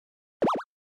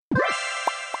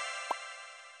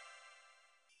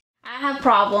have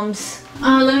problems.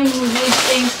 Let me move these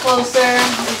things closer.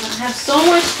 I have so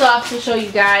much stuff to show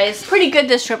you guys. Pretty good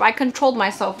this trip. I controlled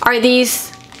myself. Are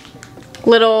these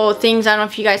little things, I don't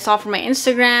know if you guys saw from my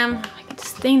Instagram. I get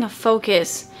this thing to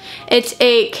focus. It's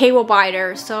a cable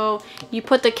binder, so you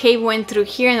put the cable in through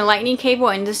here in the lightning cable,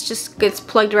 and this just gets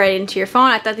plugged right into your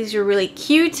phone. I thought these were really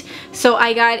cute, so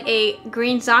I got a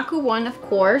green Zaku one, of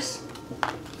course,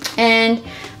 and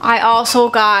I also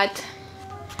got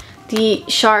the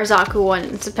Char Zaku one.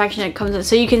 It's a packaging that comes in,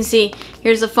 so you can see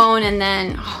here's the phone, and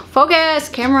then focus,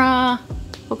 camera,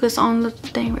 focus on the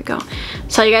thing. There we go.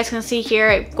 So you guys can see here,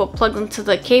 it will plug into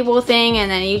the cable thing, and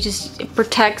then it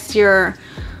protects your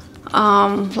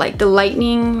like the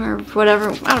lightning or whatever,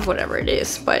 out of whatever it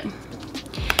is. But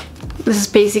this is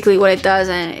basically what it does,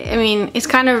 and I mean, it's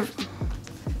kind of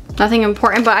nothing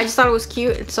important, but I just thought it was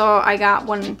cute, so I got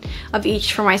one of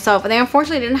each for myself. And they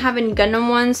unfortunately didn't have any Gundam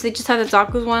ones. They just had the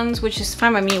Zaku ones, which is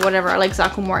fine by me, whatever. I like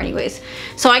Zaku more anyways.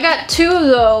 So I got 2 of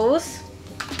those.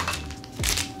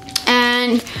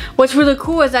 And what's really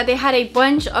cool is that they had a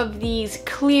bunch of these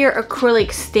clear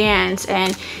acrylic stands,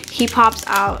 and he pops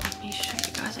out. Let me show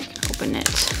you guys, I can open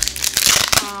it.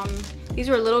 These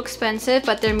were a little expensive,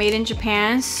 but they're made in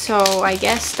Japan, so I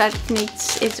guess that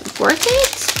makes it worth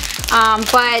it.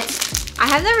 But I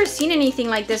have never seen anything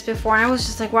like this before, and I was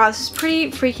just like, wow, this is pretty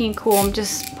freaking cool. I'm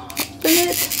just popping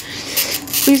it.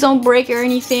 Please don't break or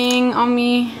anything on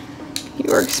me.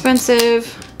 You are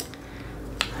expensive.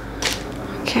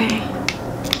 Okay.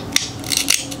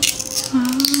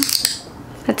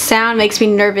 That sound makes me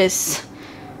nervous.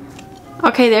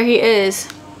 Okay, there he is.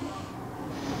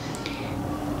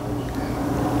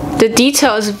 The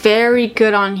detail is very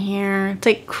good on here. It's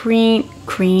like green.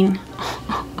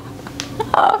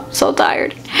 Oh, I'm so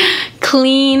tired.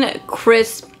 Clean,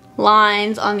 crisp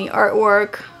lines on the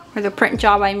artwork, or the print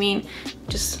job, I mean.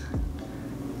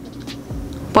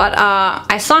 But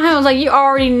I saw him, I was like, you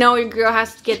already know your girl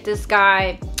has to get this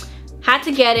guy. Had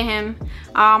to get him.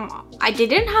 They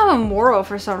didn't have a Moro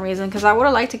for some reason, because I would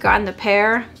have liked to gotten the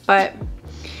pair, but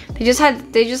they just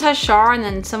had Char and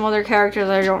then some other characters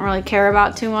that I don't really care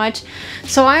about too much.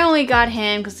 So I only got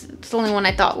him because it's the only one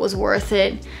I thought was worth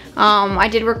it. I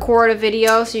did record a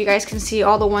video so you guys can see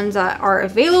all the ones that are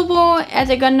available at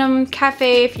the Gundam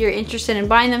Cafe if you're interested in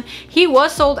buying them. He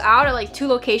was sold out at like 2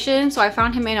 locations, so I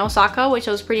found him in Osaka, which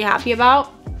I was pretty happy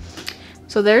about.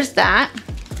 So there's that.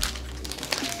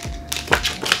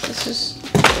 This is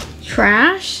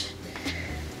trash.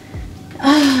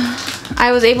 I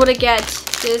was able to get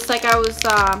this, like I was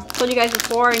told you guys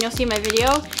before, and you'll see in my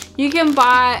video. You can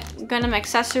buy Gundam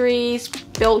accessories,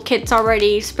 build kits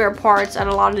already, spare parts at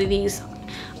a lot of these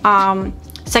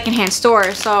secondhand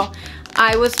stores. So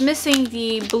I was missing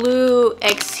the blue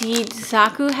Exceed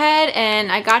Zaku head,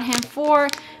 and I got him for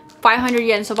 500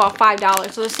 yen, so about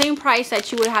 $5. So the same price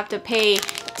that you would have to pay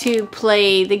to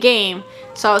play the game.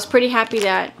 So I was pretty happy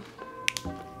that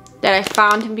I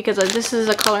found him, because this is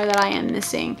a color that I am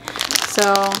missing.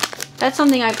 So that's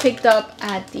something I picked up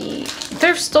at the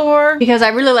thrift store because I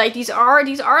really like these.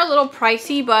 These are a little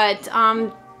pricey, but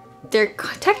they're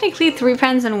technically 3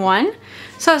 pens in 1,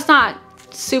 so it's not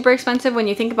super expensive when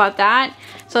you think about that.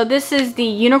 So this is the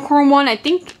unicorn one. I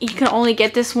think you can only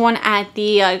get this one at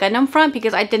the Gundam front,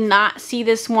 because I did not see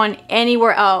this one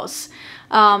anywhere else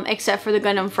except for the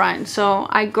Gundam front. So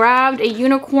I grabbed a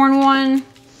unicorn one,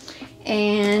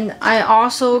 and I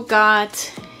also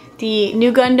got the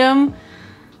new Gundam.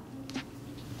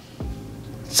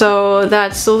 So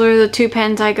those are the 2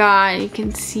 pens I got. You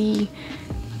can see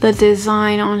the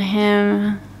design on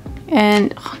him,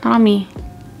 and not on me.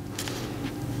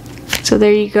 So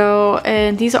there you go.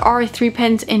 And these are 3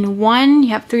 pens in 1. You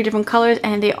have 3 different colors,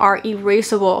 and they are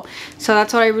erasable. So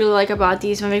that's what I really like about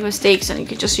these. If I make mistakes, and you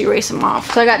can just erase them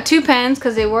off. So I got 2 pens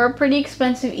because they were pretty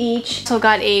expensive each. So I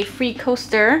got a free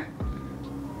coaster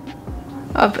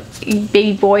of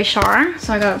baby boy Char.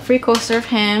 So I got a free coaster of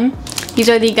him. These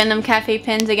are the Gundam Cafe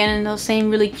pens, again in those same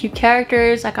really cute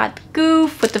characters. I got the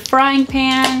Goof with the frying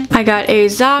pan. I got a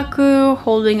Zaku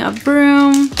holding a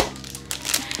broom.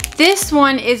 This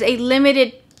one is a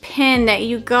limited pin that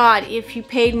you got if you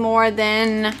paid more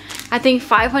than, I think,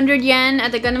 500 yen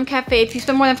at the Gundam Cafe. If you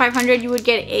spend more than 500, you would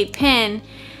get a pin.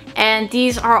 And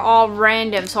these are all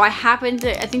random. So I happened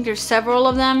to, I think there's several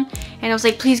of them. And I was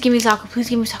like, please give me Zaku, please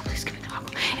give me Zaku, please give me Zaku.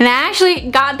 And I actually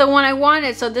got the one I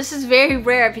wanted. So this is very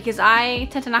rare, because I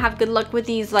tend to not have good luck with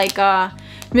these like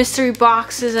mystery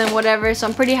boxes and whatever. So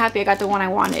I'm pretty happy I got the one I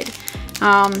wanted.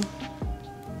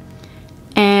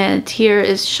 And And here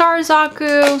is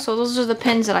Sharzaku. So those are the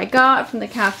pins that I got from the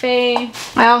cafe.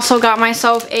 I also got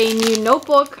myself a new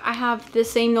notebook. I have the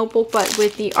same notebook but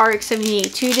with the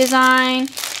RX-78-2 design.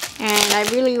 And I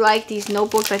really like these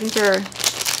notebooks. I think they're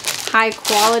high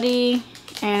quality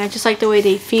and I just like the way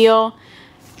they feel.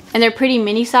 And they're pretty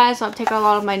mini size, so I'll take a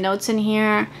lot of my notes in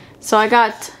here. So I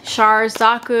got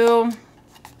Sharzaku.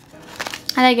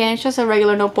 And again, it's just a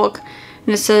regular notebook.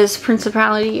 And it says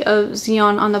Principality of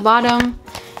Zeon on the bottom.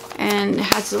 And it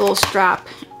has a little strap.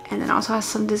 And then also has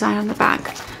some design on the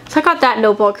back. So I got that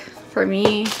notebook for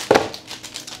me.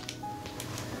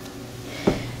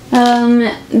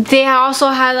 They also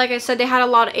had, like I said, they had a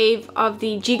lot of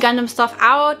the G Gundam stuff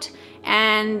out.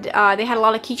 And they had a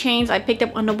lot of keychains. I picked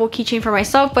up a noble keychain for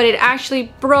myself, but it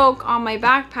actually broke on my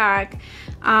backpack.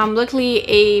 Luckily,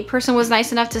 a person was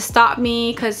nice enough to stop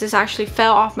me because this actually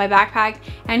fell off my backpack,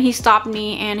 and he stopped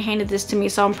me and handed this to me.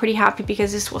 So I'm pretty happy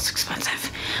because this was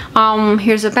expensive.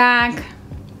 Here's a bag.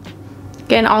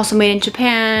 Again, also made in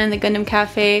Japan, the Gundam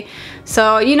Cafe.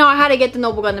 So, you know, I had to get the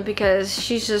Noble Gundam because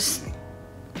she's just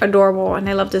adorable and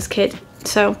I love this kid.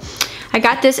 So I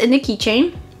got this in the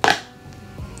keychain.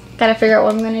 Gotta figure out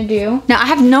what I'm gonna do. Now I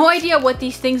have no idea what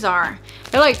these things are.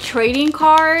 They're like trading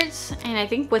cards and I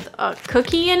think with a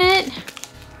cookie in it.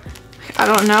 I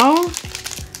don't know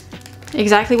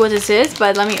exactly what this is,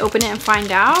 but let me open it and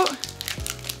find out.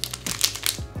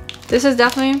 This is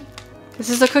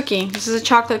a cookie. This is a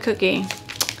chocolate cookie.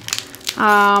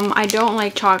 I don't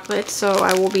like chocolate, so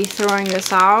I will be throwing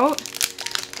this out.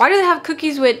 Why do they have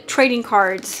cookies with trading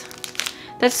cards?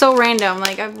 That's so random.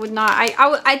 Like I would not.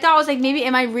 I thought I was like, maybe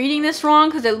am I reading this wrong?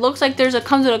 Because it looks like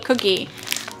comes with a cookie.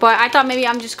 But I thought maybe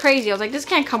I'm just crazy. I was like, this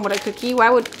can't come with a cookie. Why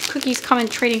would cookies come in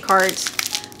trading cards?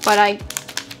 But I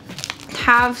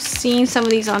have seen some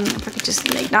of these on. If I could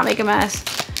just not make a mess.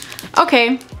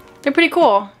 Okay, they're pretty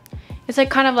cool. It's like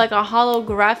kind of like a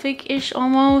holographic-ish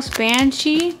almost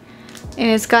Banshee, and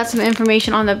it's got some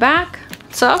information on the back.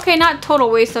 So okay, not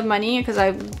total waste of money because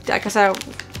like I said,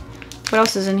 what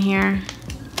else is in here?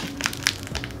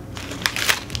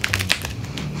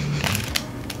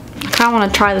 I kind of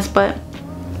want to try this, but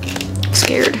I'm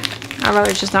scared. I'd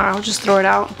rather just not. I'll just throw it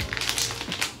out.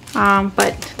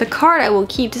 But the card I will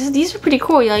keep. These are pretty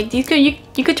cool. Like these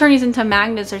you could turn these into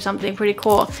magnets or something. Pretty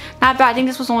cool. Not bad. I think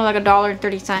this was only like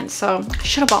 $1.30. So I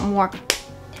should have bought more.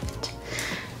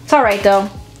 It's all right though.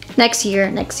 Next year.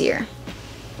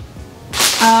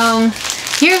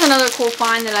 Here's another cool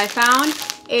find that I found.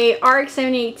 A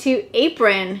RX-78-2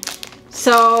 apron.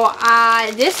 So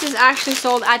this is actually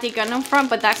sold at the Gundam front,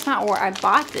 but that's not where I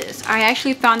bought this. I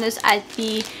actually found this at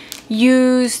the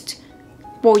used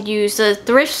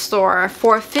thrift store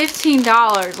for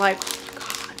 $15. Like,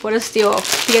 God, what a steal.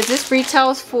 Because this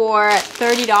retails for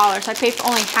 $30. I paid for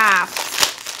only half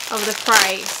of the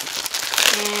price.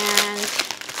 And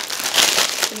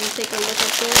let me take a look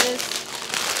at this.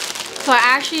 So I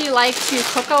actually like to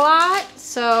cook a lot,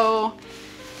 so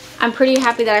I'm pretty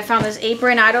happy that I found this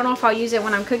apron. I don't know if I'll use it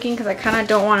when I'm cooking because I kind of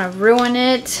don't want to ruin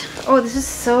it. Oh, this is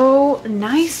so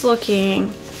nice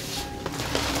looking.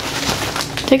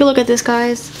 Take a look at this,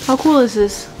 guys. How cool is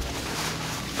this?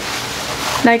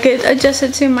 And I could adjust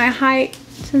it to my height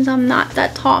since I'm not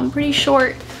that tall. I'm pretty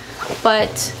short,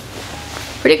 but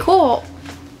pretty cool.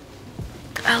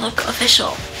 I look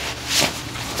official.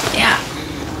 Yeah.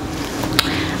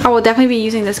 I will definitely be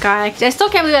using this guy. I still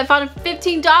can't believe I found it for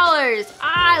 $15.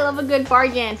 I love a good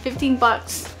bargain. 15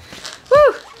 bucks.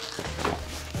 Woo!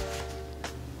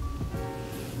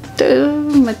 The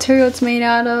material it's made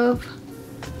out of.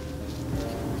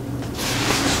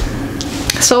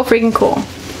 So freaking cool.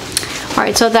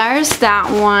 Alright, so there's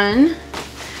that one.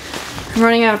 I'm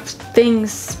running out of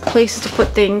places to put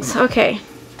things. Okay.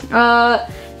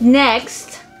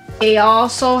 Next, they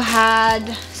also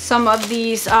had some of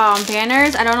these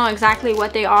banners. I don't know exactly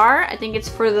what they are. I think it's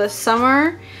for the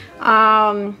summer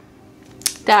that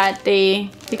they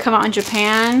come out in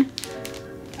Japan.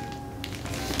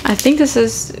 I think this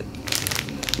is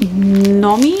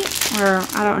Nomi, or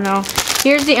I don't know.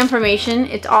 Here's the information.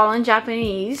 It's all in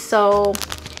Japanese, so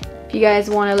if you guys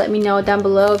want to let me know down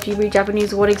below if you read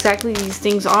Japanese what exactly these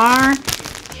things are.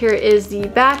 Here is the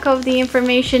back of the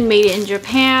information, made in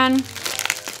Japan.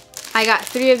 I got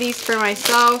 3 of these for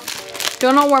myself.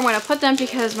 Don't know where I'm going to put them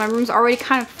because my room's already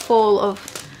kind of full of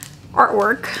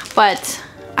artwork, but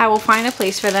I will find a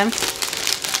place for them.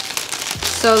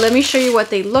 So let me show you what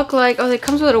they look like. Oh, it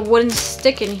comes with a wooden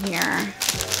stick in here.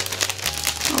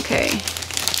 Okay.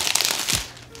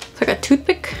 It's like a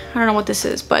toothpick. I don't know what this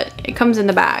is, but it comes in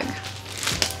the bag.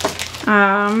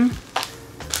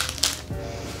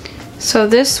 So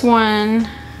this one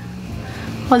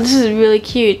Oh, this is really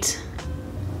cute.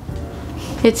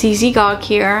 It's Zigog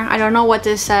here. I don't know what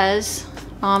this says.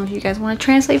 If you guys want to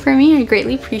translate for me, I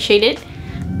greatly appreciate it.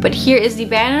 But here is the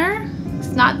banner. It's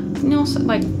not, you know,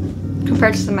 like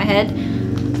compared to my head.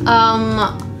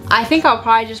 I think I'll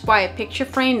probably just buy a picture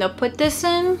frame to put this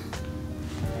in,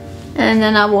 and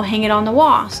then I will hang it on the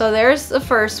wall. So there's the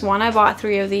first one. I bought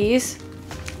 3 of these.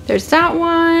 There's that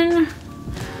one.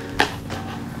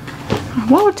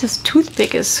 What this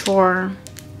toothpick is for?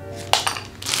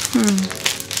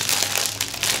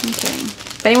 Okay.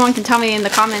 If anyone can tell me in the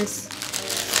comments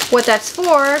what that's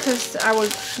for, because I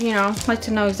would, you know, like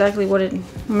to know exactly what it.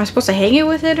 Am I supposed to hang it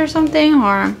with it or something?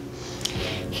 Or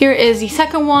here is the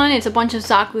second one. It's a bunch of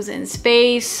Zaku's in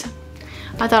space.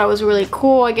 I thought it was really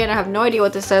cool. Again, I have no idea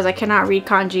what this says. I cannot read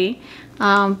kanji,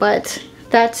 but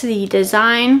that's the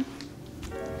design.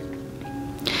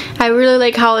 I really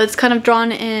like how it's kind of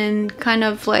drawn in kind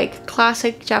of like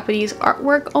classic Japanese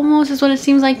artwork almost is what it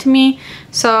seems like to me.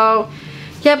 So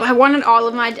yep, I wanted all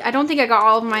of my, I don't think I got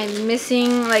all of my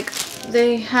missing, like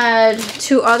they had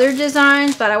 2 other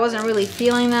designs but I wasn't really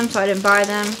feeling them, so I didn't buy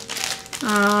them.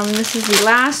 This is the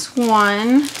last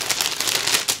one.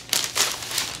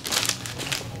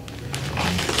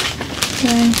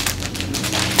 Okay.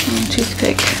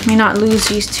 Toothpick. Let me not lose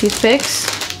these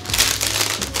toothpicks.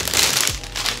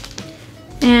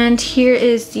 And here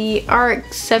is the ARC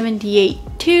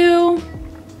 78-2.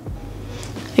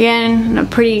 Again, in a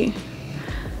pretty,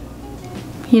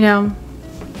 you know,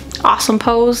 awesome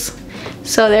pose.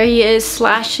 So there he is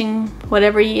slashing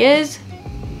whatever he is.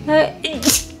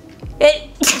 Excuse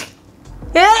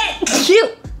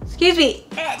me.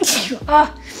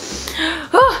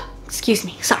 Excuse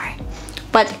me, sorry.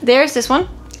 But there's this one.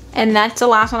 And that's the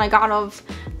last one I got of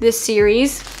this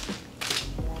series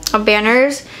of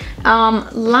banners.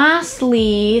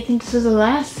 Lastly, I think this is the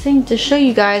last thing to show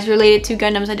you guys related to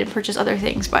Gundams. I did purchase other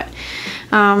things, but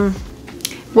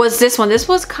was this one. This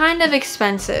was kind of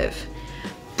expensive,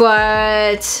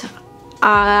 but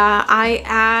I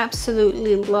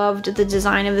absolutely loved the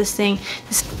design of this thing.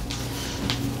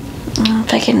 I don't know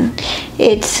if I can.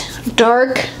 It's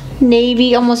dark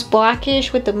navy, almost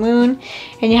blackish with the moon,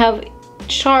 and you have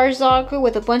Char Zaku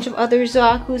with a bunch of other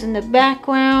Zakus in the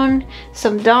background,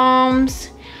 some Doms.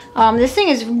 This thing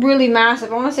is really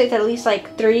massive. I want to say it's at least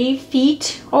like 3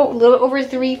 feet. Oh, a little over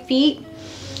 3 feet.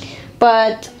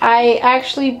 But I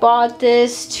actually bought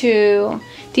this to,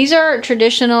 these are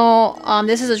traditional,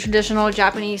 this is a traditional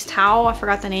Japanese towel. I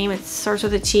forgot the name. It starts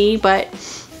with a T, but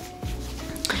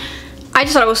I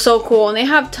just thought it was so cool. And they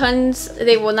have tons,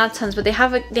 well not tons, but they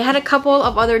had a couple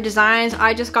of other designs.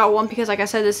 I just got one because, like I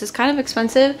said, this is kind of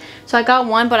expensive. So I got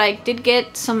one, but I did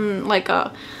get some, like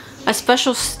a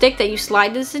special stick that you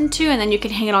slide this into, and then you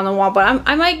can hang it on the wall. But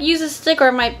I might use a stick, or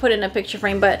I might put it in a picture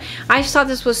frame. But I just thought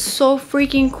this was so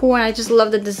freaking cool, and I just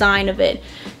love the design of it.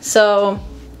 So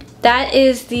that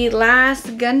is the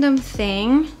last Gundam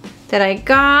thing that I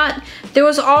got. There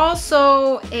was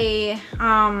also a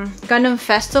Gundam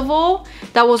festival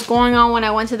that was going on when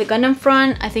I went to the Gundam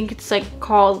front. I think it's like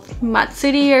called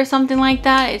Matsuri or something like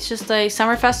that. It's just a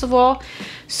summer festival.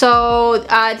 So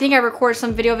I think I recorded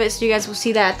some video of it, so you guys will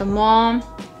see that at the mall.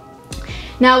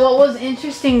 Now what was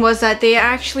interesting was that they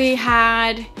actually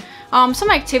had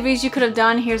some activities you could have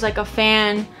done. Here's like a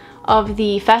fan of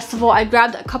the festival. I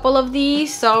grabbed a couple of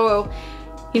these, so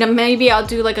you know, maybe I'll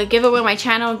do like a giveaway on my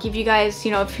channel, give you guys,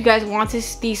 you know, if you guys want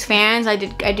these fans. I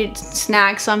did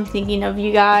snag some thinking of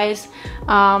you guys,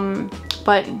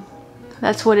 but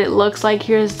that's what it looks like.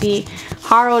 Here's the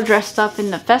Haro dressed up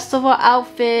in the festival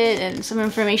outfit, and some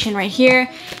information right here.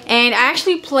 And I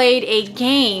actually played a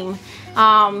game.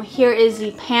 Here is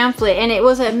the pamphlet, and it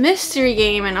was a mystery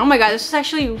game, and oh my god, this was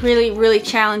actually really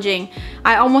challenging.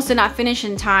 I almost did not finish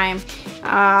in time.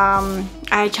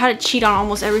 I tried to cheat on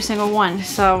almost every single one,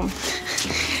 so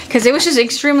because it was just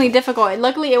extremely difficult.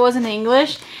 Luckily it wasn't in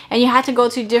English, and you had to go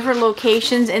to different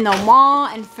locations in the mall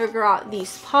and figure out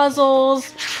these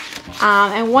puzzles.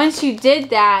 And once you did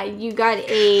that, you got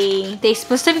they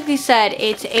specifically said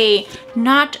it's a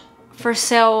not for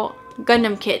sale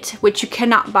Gundam kit, which you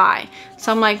cannot buy.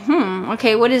 So I'm like,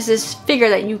 okay, what is this figure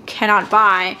that you cannot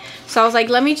buy? So I was like,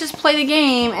 let me just play the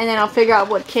game, and then I'll figure out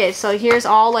what kit. So here's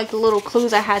all like the little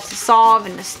clues I had to solve,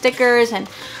 and the stickers, and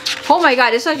oh my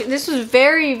god, this was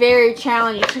very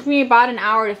challenging. It took me about an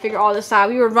hour to figure all this out.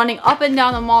 We were running up and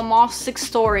down the mall 6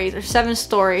 stories or 7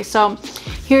 stories. So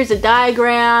here's a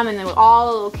diagram, and then with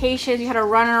all the locations you had to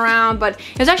run around, but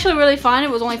it was actually really fun. It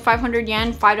was only 500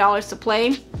 yen, $5 to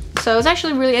play. So it was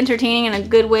actually really entertaining and a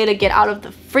good way to get out of the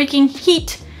freaking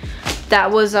heat that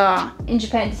was in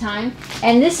Japan at the time.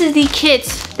 And this is the kit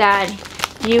that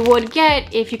you would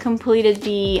get if you completed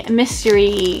the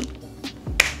mystery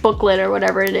booklet or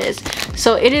whatever it is.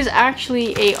 So it is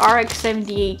actually a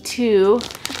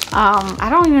RX-78-2. I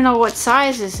don't even know what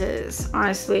size this is,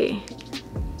 honestly.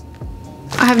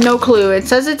 I have no clue. It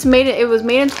says it was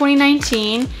made in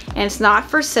 2019 and it's not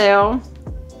for sale.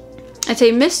 It's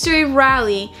a mystery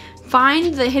rally.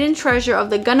 Find the hidden treasure of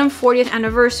the Gundam 40th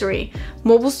anniversary.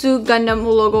 Mobile suit Gundam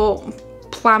logo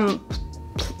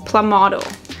Plamato.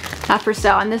 Not for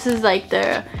sale. And this is like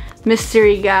the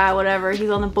mystery guy, whatever. He's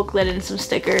on the booklet and some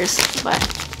stickers. But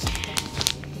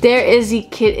there is the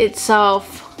kit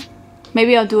itself.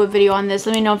 Maybe I'll do a video on this.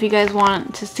 Let me know if you guys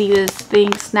want to see this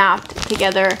thing snapped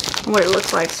together and what it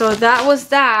looks like. So that was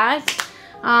that.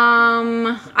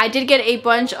 I did get a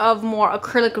bunch of more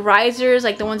acrylic risers,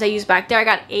 like the ones I used back there. I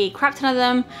got a crap ton of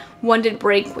them. One did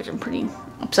break, which I'm pretty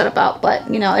upset about, but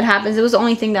you know, it happens. It was the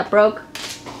only thing that broke.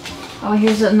 Oh,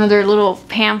 here's another little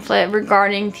pamphlet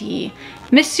regarding the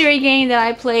mystery game that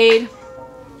I played.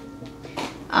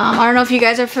 I don't know if you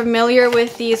guys are familiar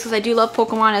with these, because I do love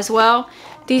Pokemon as well.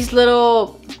 These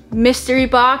little mystery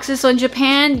boxes. So in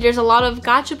Japan, there's a lot of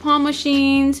gachapon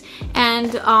machines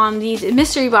and these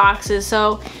mystery boxes.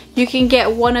 So you can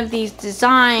get one of these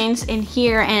designs in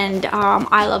here, and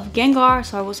I love Gengar,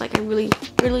 so I was like, I really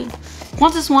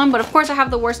want this one. But of course, I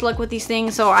have the worst luck with these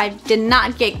things, so I did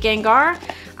not get Gengar.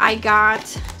 I got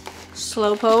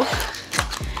Slowpoke.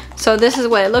 So this is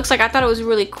what it looks like. I thought it was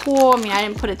really cool. I mean, I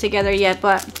didn't put it together yet,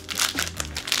 but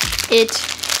it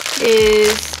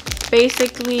is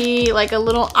basically like a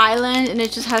little island, and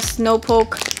it just has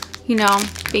Slowpoke, you know,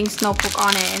 being Slowpoke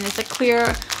on it, and it's a clear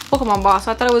Pokemon ball. So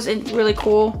I thought it was really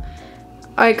cool.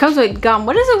 It comes with gum.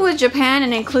 What is it with Japan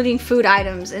and including food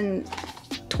items and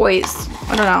toys?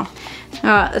 I don't know.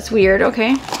 That's weird.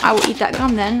 Okay, I will eat that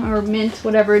gum then, or mint,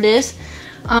 whatever it is.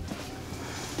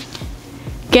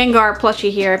 Gengar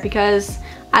plushie here because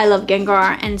I love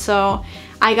Gengar, and so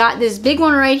I got this big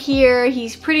one right here.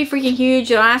 He's pretty freaking huge.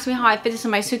 Don't ask me how I fit this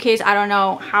in my suitcase. I don't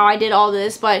know how I did all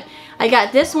this, but I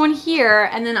got this one here,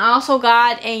 and then I also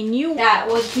got a new one that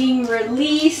was being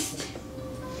released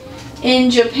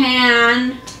in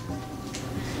Japan.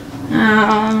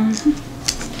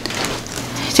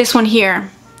 This one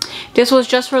here. This was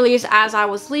just released as I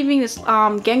was leaving this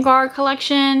Gengar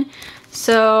collection.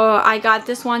 So I got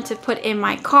this one to put in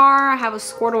my car. I have a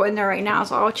Squirtle in there right now,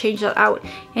 so I'll change that out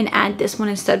and add this one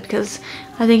instead because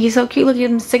I think he's so cute. Look at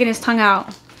him sticking his tongue out.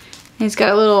 And he's got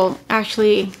a little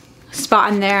actually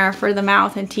spot in there for the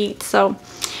mouth and teeth. So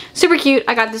super cute.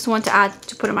 I got this one to add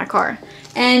to put in my car.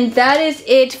 And that is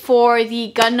it for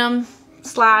the Gundam /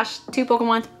 3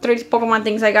 Pokemon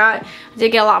things I got. I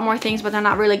did get a lot more things, but they're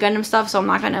not really Gundam stuff, so I'm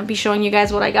not gonna be showing you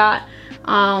guys what I got.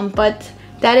 But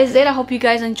that is it. I hope you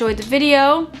guys enjoyed the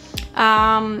video.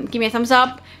 Give me a thumbs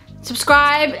up.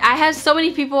 Subscribe. I have so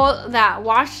many people that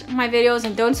watch my videos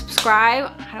and don't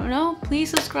subscribe. I don't know.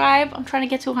 Please subscribe. I'm trying to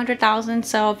get to 100,000.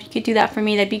 So if you could do that for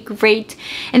me, that'd be great.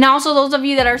 And also those of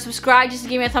you that are subscribed, just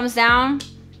give me a thumbs down.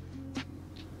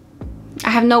 I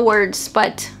have no words,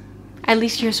 but at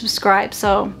least you're subscribed.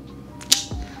 So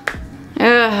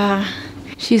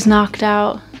she's knocked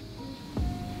out.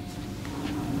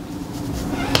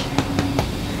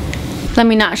 Let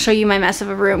me not show you my mess of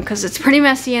a room because it's pretty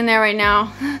messy in there right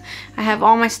now. I have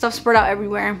all my stuff spread out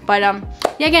everywhere. But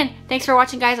yeah, again, thanks for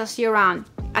watching, guys. I'll see you around.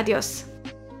 Adios.